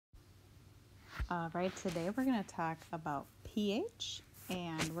Right, today we're going to talk about pH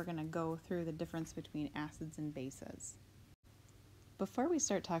and we're going to go through the difference between acids and bases. Before we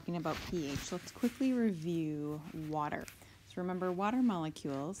start talking about pH, let's quickly review water. So remember, water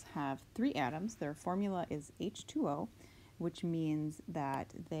molecules have 3 atoms. Their formula is H2O, which means that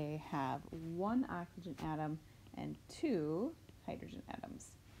they have 1 oxygen atom and 2 hydrogen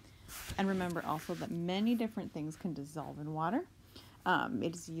atoms. And remember also that many different things can dissolve in water.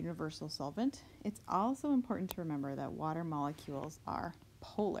 It is a universal solvent. It's also important to remember that water molecules are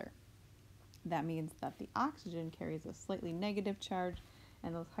polar. That means that the oxygen carries a slightly negative charge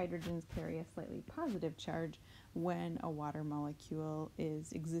and those hydrogens carry a slightly positive charge when a water molecule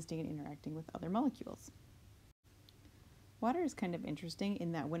is existing and interacting with other molecules. Water is kind of interesting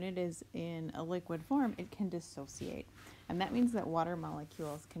in that when it is in a liquid form, it can dissociate. And that means that water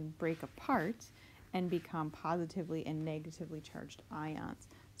molecules can break apart and become positively and negatively charged ions.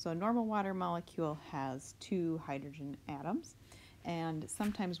 So a normal water molecule has 2 hydrogen atoms, and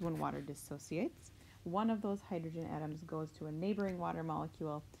sometimes when water dissociates, one of those hydrogen atoms goes to a neighboring water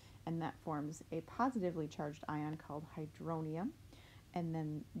molecule, and that forms a positively charged ion called hydronium, and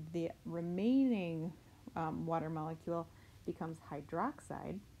then the remaining water molecule becomes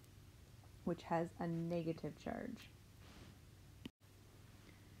hydroxide, which has a negative charge.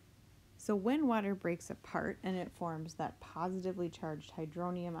 So when water breaks apart and it forms that positively charged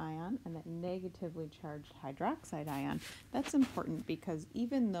hydronium ion and that negatively charged hydroxide ion, that's important because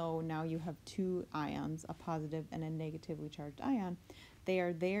even though now you have 2 ions, a positive and a negatively charged ion, they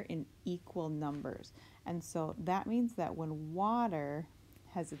are there in equal numbers. And so that means that when water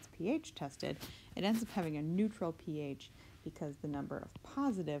has its pH tested, it ends up having a neutral pH because the number of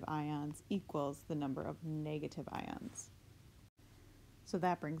positive ions equals the number of negative ions. So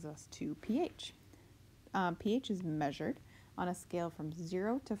that brings us to pH. pH is measured on a scale from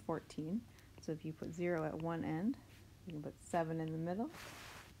 0 to 14. So if you put 0 at one end, you can put 7 in the middle,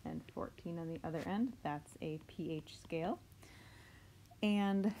 and 14 on the other end. That's a pH scale.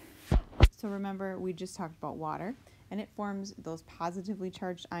 And so remember, we just talked about water, and it forms those positively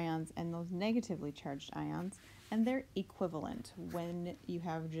charged ions and those negatively charged ions, and they're equivalent when you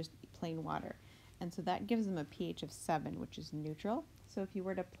have just plain water. And so that gives them a pH of 7, which is neutral. So if you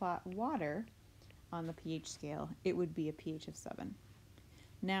were to plot water on the pH scale, it would be a pH of 7.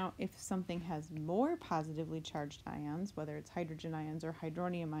 Now, if something has more positively charged ions, whether it's hydrogen ions or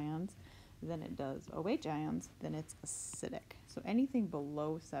hydronium ions, than it does OH ions, then it's acidic. So anything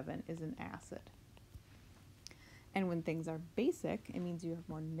below 7 is an acid. And when things are basic, it means you have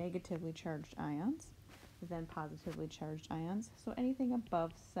more negatively charged ions than positively charged ions. So anything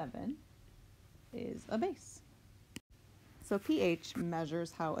above 7 is a base. So pH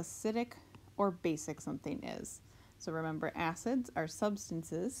measures how acidic or basic something is. So remember, acids are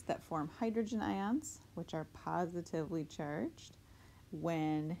substances that form hydrogen ions, which are positively charged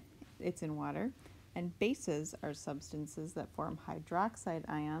when it's in water, and bases are substances that form hydroxide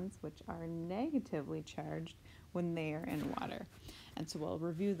ions, which are negatively charged when they are in water. And so we'll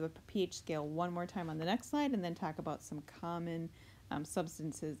review the pH scale one more time on the next slide and then talk about some common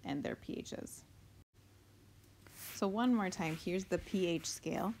substances and their pHs. So one more time, here's the pH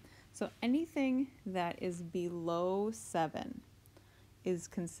scale. So anything that is below 7 is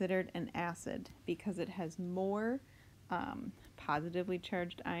considered an acid because it has more positively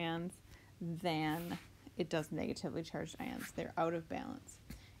charged ions than it does negatively charged ions. They're out of balance.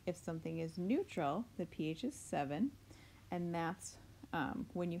 If something is neutral, the pH is 7, and that's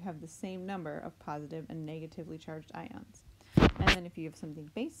when you have the same number of positive and negatively charged ions. And then if you have something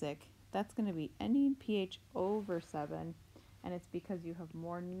basic, that's going to be any pH over 7, and it's because you have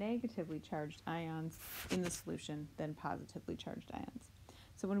more negatively charged ions in the solution than positively charged ions.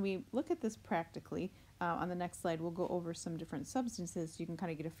 So when we look at this practically, on the next slide, we'll go over some different substances so you can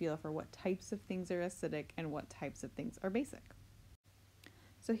kind of get a feel for what types of things are acidic and what types of things are basic.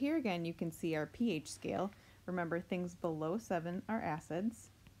 So here again, you can see our pH scale. Remember, things below 7 are acids.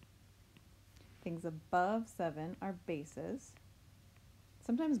 Things above 7 are bases.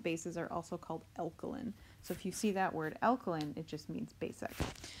 Sometimes bases are also called alkaline. So if you see that word alkaline, it just means basic.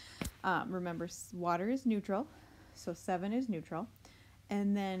 Remember, water is neutral, so 7 is neutral.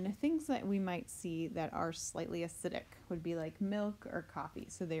 And then things that we might see that are slightly acidic would be like milk or coffee.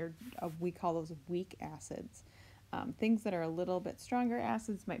 So we call those weak acids. Things that are a little bit stronger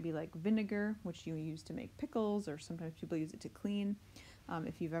acids might be like vinegar, which you use to make pickles, or sometimes people use it to clean.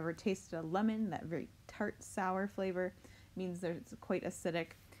 If you've ever tasted a lemon, that very tart, sour flavor means that it's quite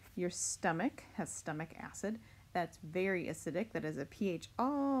acidic. Your stomach has stomach acid. That's very acidic. That is a pH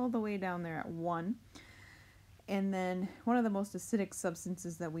all the way down there at 1. And then one of the most acidic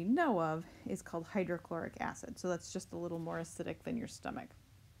substances that we know of is called hydrochloric acid. So that's just a little more acidic than your stomach.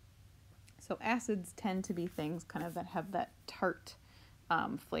 So acids tend to be things kind of that have that tart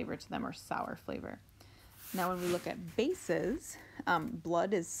flavor to them, or sour flavor. Now when we look at bases,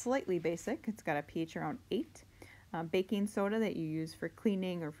 blood is slightly basic. It's got a pH around 8. Baking soda that you use for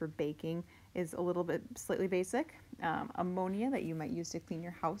cleaning or for baking is a little bit slightly basic. Ammonia that you might use to clean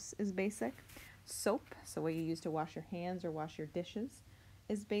your house is basic. Soap, so what you use to wash your hands or wash your dishes,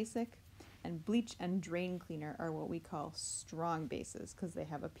 is basic. And bleach and drain cleaner are what we call strong bases because they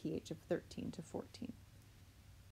have a pH of 13 to 14.